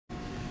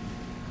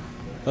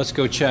Let's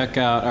go check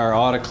out our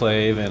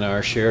autoclave in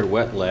our shared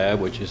wet lab,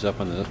 which is up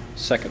on the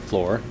second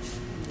floor.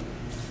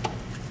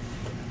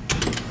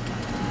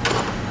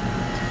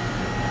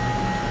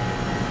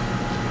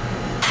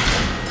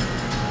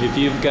 If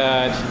you've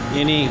got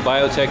any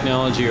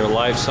biotechnology or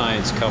life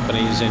science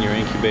companies in your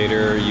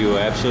incubator, you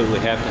absolutely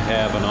have to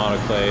have an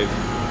autoclave,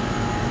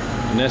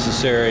 a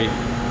necessary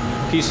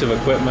piece of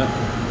equipment.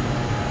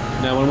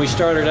 Now, when we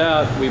started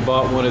out, we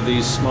bought one of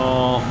these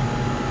small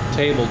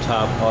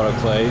tabletop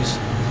autoclaves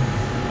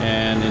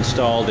and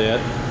installed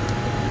it.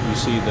 You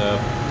see the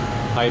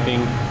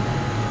piping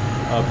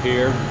up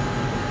here,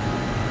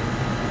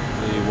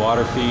 the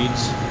water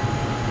feeds,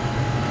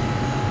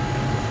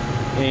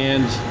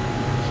 and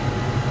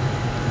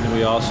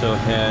we also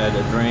had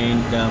a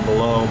drain down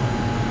below.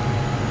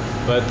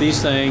 But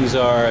these things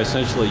are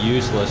essentially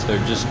useless.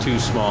 They're just too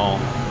small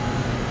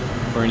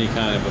for any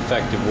kind of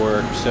effective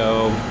work.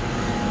 So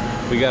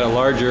we got a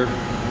larger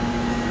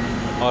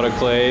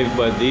autoclave,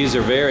 but these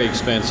are very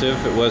expensive.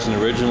 It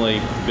wasn't originally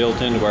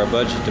built into our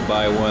budget to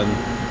buy one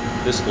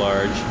this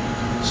large.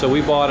 So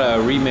we bought a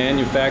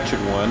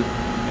remanufactured one,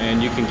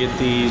 and you can get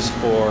these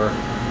for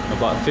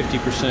about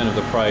 50% of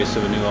the price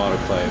of a new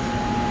autoclave.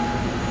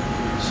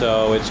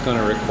 So it's going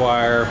to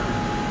require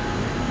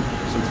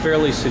some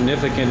fairly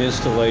significant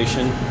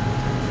installation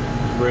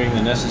to bring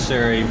the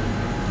necessary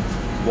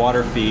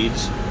water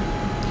feeds.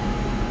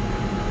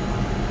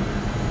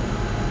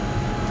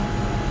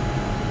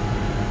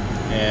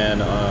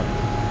 And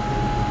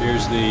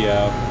here's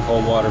the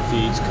cold water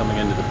feeds coming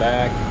into the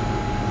back.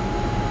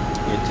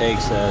 It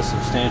takes a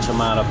substantial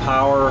amount of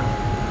power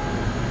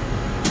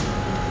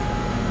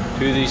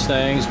to these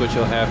things, which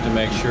you'll have to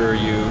make sure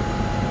you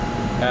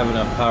have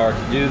enough power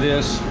to do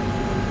this.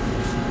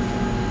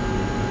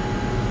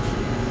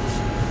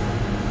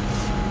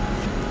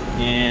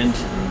 And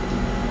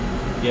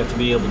you have to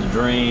be able to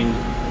drain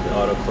the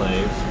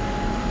autoclave.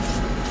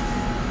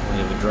 We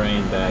have a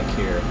drain back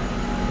here.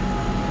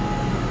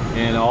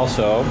 And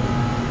also,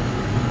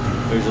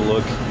 there's a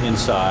look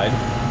inside,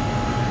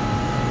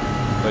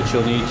 but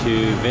you'll need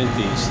to vent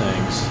these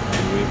things.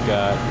 And we've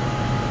got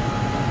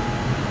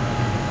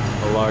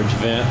a large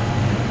vent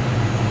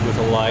with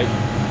a light,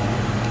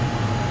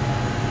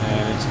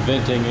 and it's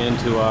venting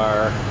into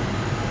our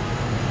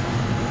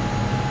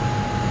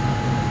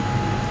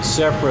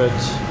separate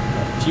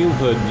fume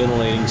hood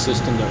ventilating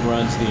system that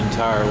runs the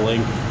entire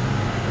length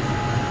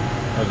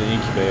of the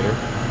incubator.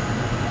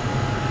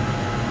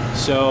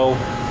 So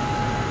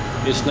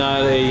it's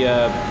not a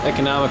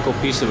economical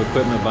piece of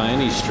equipment by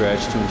any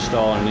stretch to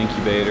install an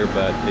incubator,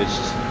 but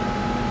it's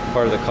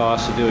part of the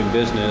cost of doing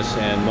business,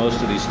 and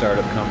most of these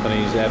startup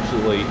companies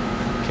absolutely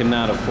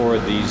cannot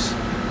afford these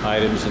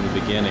items in the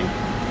beginning.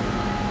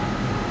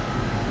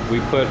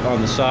 We put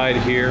on the side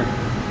here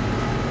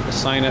a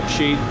sign-up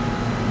sheet,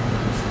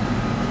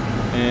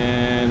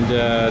 and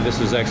this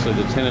was actually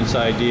the tenant's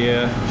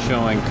idea,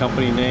 showing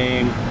company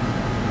name,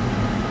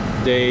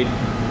 date,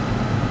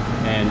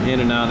 and in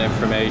and out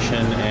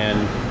information. And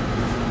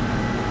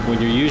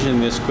when you're using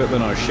this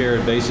equipment on a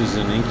shared basis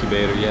in an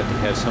incubator, you have to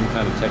have some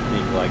kind of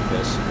technique like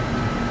this.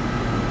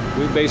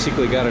 We've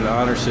basically got an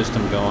honor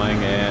system going,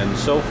 and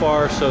so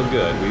far so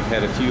good. We've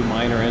had a few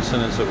minor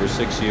incidents over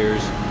 6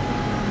 years,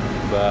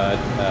 but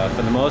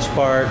for the most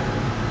part,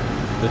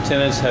 the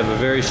tenants have a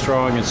very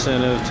strong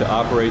incentive to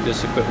operate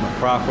this equipment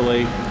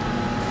properly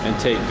and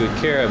take good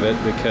care of it,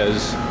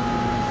 because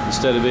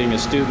instead of being a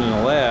student in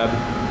a lab,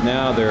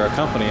 now they're a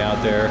company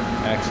out there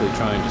actually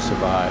trying to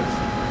survive.